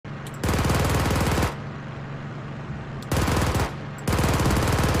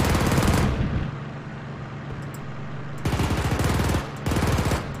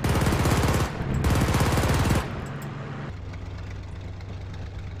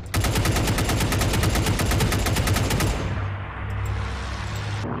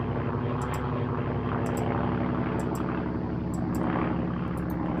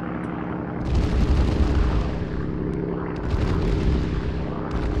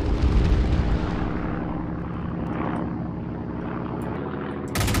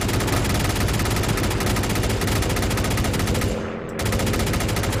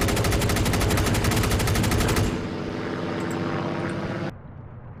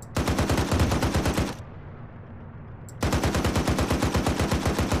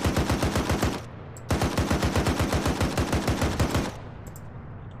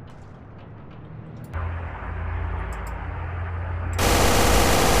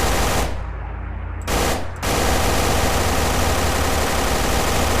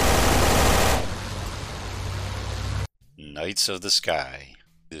Knights of the Sky.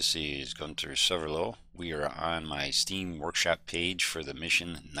 This is Gunter Severloh. We are on my Steam workshop page for the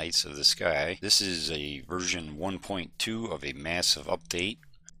mission Knights of the Sky. This is a version 1.2 of a massive update.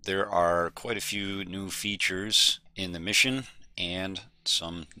 There are quite a few new features in the mission and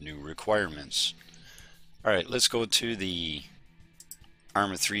some new requirements. Alright, let's go to the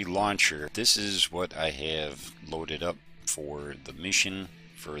Arma 3 launcher. This is what I have loaded up for the mission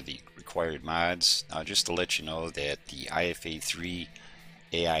for the required mods. Now, just to let you know that the IFA3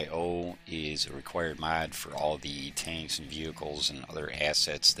 AIO is a required mod for all the tanks and vehicles and other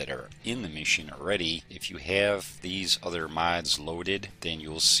assets that are in the mission already. If you have these other mods loaded, then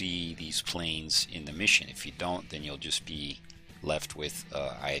you'll see these planes in the mission. If you don't, then you'll just be left with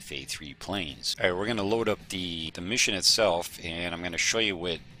IFA3 planes. Alright, we're going to load up the mission itself, and I'm going to show you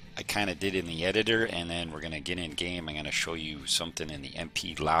what I kind of did in the editor, and then we're going to get in game. I'm going to show you something in the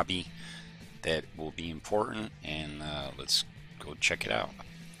MP lobby that will be important, and let's go check it out.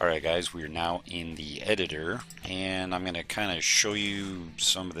 Alright guys, we are now in the editor, and I'm going to kind of show you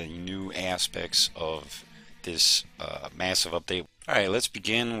some of the new aspects of this massive update. Alright, let's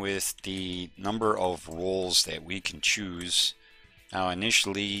begin with the number of roles that we can choose. Now,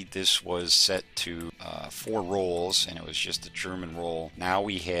 initially this was set to 4 roles, and it was just a German role. Now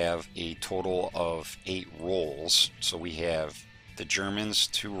we have a total of 8 roles. So we have the Germans,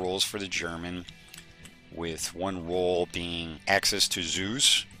 2 roles for the German, with 1 role being access to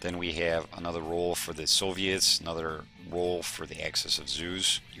Zeus. Then we have another role for the Soviets, another role for the access of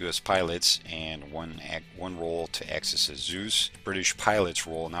Zeus, US pilots, and one role to access of Zeus. British pilots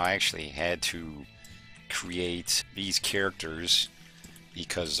role. Now, I actually had to create these characters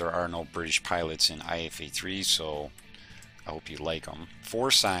because there are no British pilots in IFA3, so I hope you like them.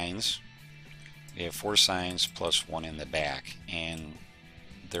 4 signs. We have 4 signs plus 1 in the back, and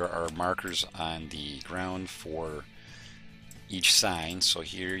there are markers on the ground for each sign. So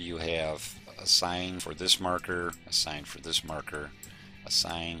here you have a sign for this marker, a sign for this marker, a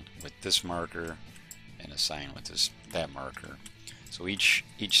sign with this marker, and a sign with that marker. So each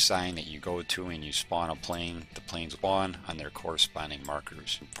sign that you go to and you spawn a plane, the planes spawn on their corresponding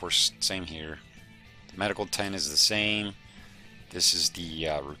markers. Of course, same here. The medical tent is the same. This is the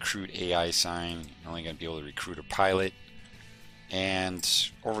recruit AI sign. You're only going to be able to recruit a pilot. And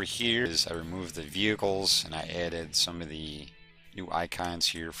over here is I removed the vehicles, and I added some of the new icons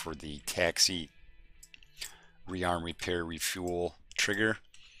here for the taxi, rearm, repair, refuel trigger.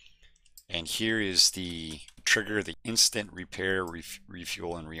 And here is the trigger, the instant repair,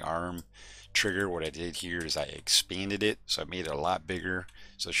 refuel, and rearm trigger. What I did here is I expanded it, so I made it a lot bigger,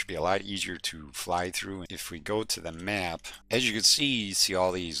 so it should be a lot easier to fly through. If we go to the map, as you can see, you see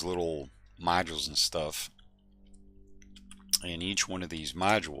all these little modules and stuff, and each one of these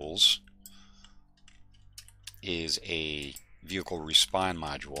modules is a vehicle respawn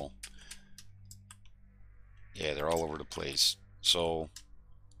module. Yeah, they're all over the place. So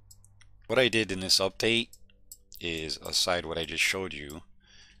what I did in this update is, aside what I just showed you,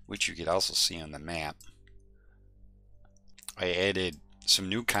 which you could also see on the map, I added some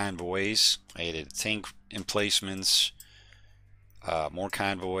new convoys. I added tank emplacements, more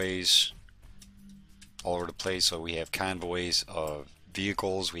convoys all over the place. So we have convoys of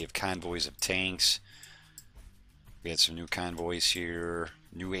vehicles, we have convoys of tanks, we had some new convoys here,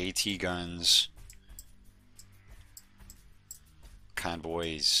 new AT guns,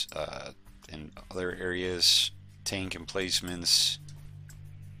 convoys in other areas, tank emplacements,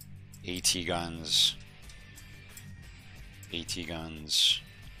 AT guns,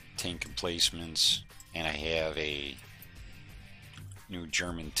 tank emplacements, and I have a new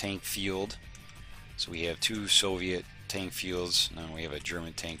German tank field. So we have 2 Soviet tank fields, and then we have a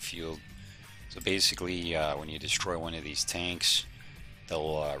German tank field. So basically, when you destroy one of these tanks,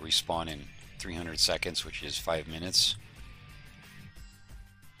 they'll respawn in 300 seconds, which is 5 minutes.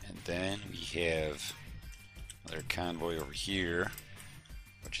 And then we have another convoy over here,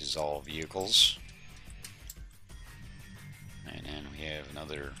 which is all vehicles. And then we have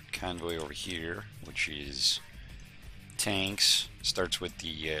another convoy over here, which is tanks. Starts with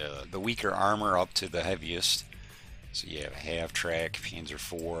the weaker armor up to the heaviest. So you have a half-track, Panzer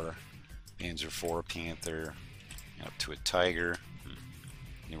IV, Panther, up to a Tiger.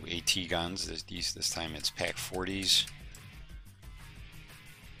 New AT guns. This time it's Pack 40s.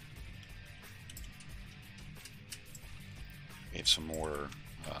 We have some more.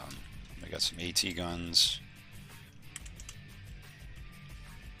 I got some AT guns.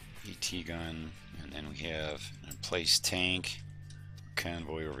 AT gun, and then we have an emplaced tank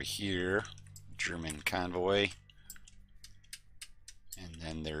convoy over here, German convoy, and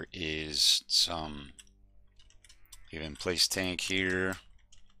then there is some Even place tank here.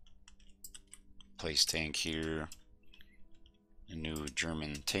 Place tank here. A new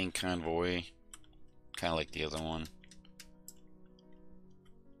German tank convoy. Kind of like the other one.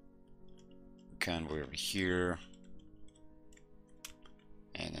 Convoy over here.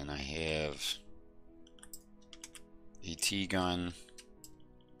 And then I have a T-gun.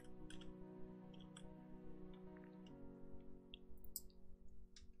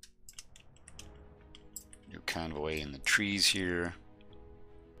 New convoy in the trees here.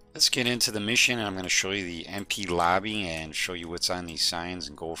 Let's get into the mission. I'm going to show you the MP lobby and show you what's on these signs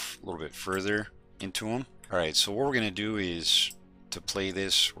and go a little bit further into them. Alright, so what we're going to do is to play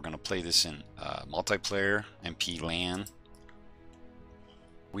this, we're going to play this in multiplayer, MP LAN.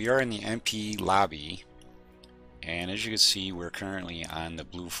 We are in the MP lobby, and as you can see, we're currently on the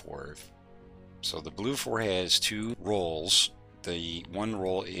blue 4. So the blue 4 has 2 roles. The one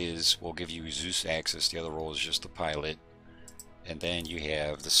role will give you Zeus access, the other role is just the pilot. And then you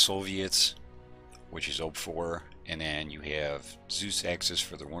have the Soviets, which is OB4, and then you have Zeus access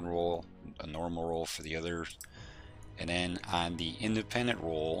for the one role, a normal role for the other. And then on the independent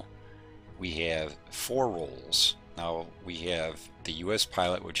role, we have 4 roles. Now we have the US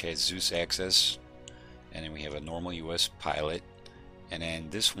pilot, which has Zeus access, and then we have a normal US pilot, and then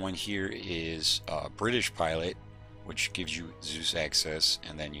this one here is a British pilot, which gives you Zeus access,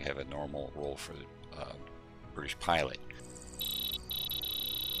 and then you have a normal role for the British pilot.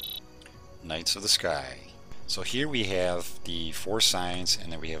 Knights of the Sky. So here we have the 4 signs,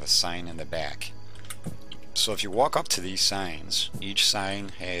 and then we have a sign in the back. So if you walk up to these signs, each sign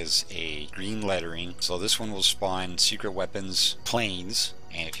has a green lettering. So this one will spawn secret weapons planes,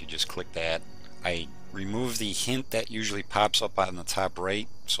 and if you just click that, I remove the hint that usually pops up on the top right,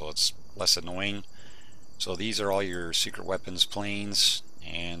 so it's less annoying. So these are all your secret weapons planes,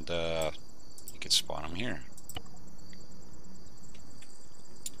 and you can spawn them here.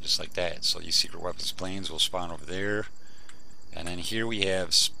 Just like that. So these secret weapons planes will spawn over there. And then here we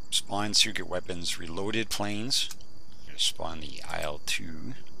have spawn secret weapons reloaded planes. Spawn the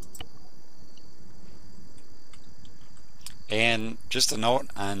IL-2. And just a note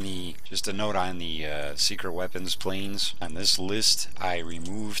on the secret weapons planes. On this list, I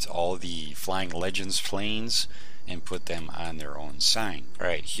removed all the Flying Legends planes and put them on their own sign.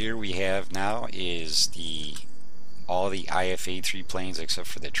 Alright, here we have now is all the IFA-3 planes except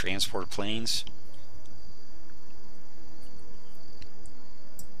for the transport planes.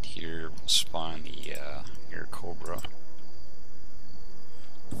 Here we'll spawn the Air Cobra.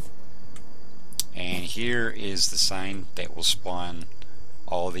 And here is the sign that will spawn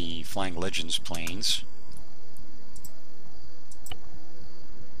all the Flying Legends planes.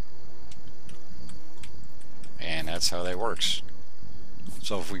 And that's how that works.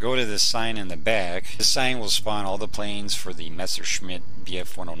 So if we go to this sign in the back, this sign will spawn all the planes for the Messerschmitt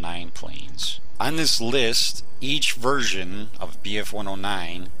Bf-109 planes. On this list, each version of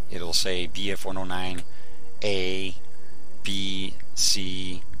Bf-109, it'll say Bf-109 A, B,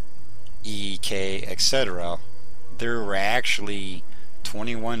 C, E, K, etc. There were actually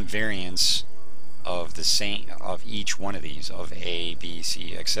 21 variants of the same of each one of these, of A, B,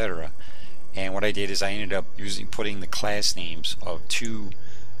 C, etc. And what I did is I ended up putting the class names of 2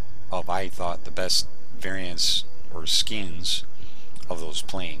 of, I thought, the best variants or skins of those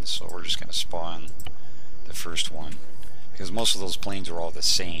planes. So we're just going to spawn the first one, because most of those planes are all the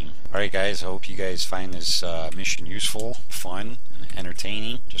same. Alright guys, I hope you guys find this mission useful, fun, and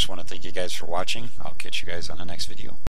entertaining. Just want to thank you guys for watching. I'll catch you guys on the next video.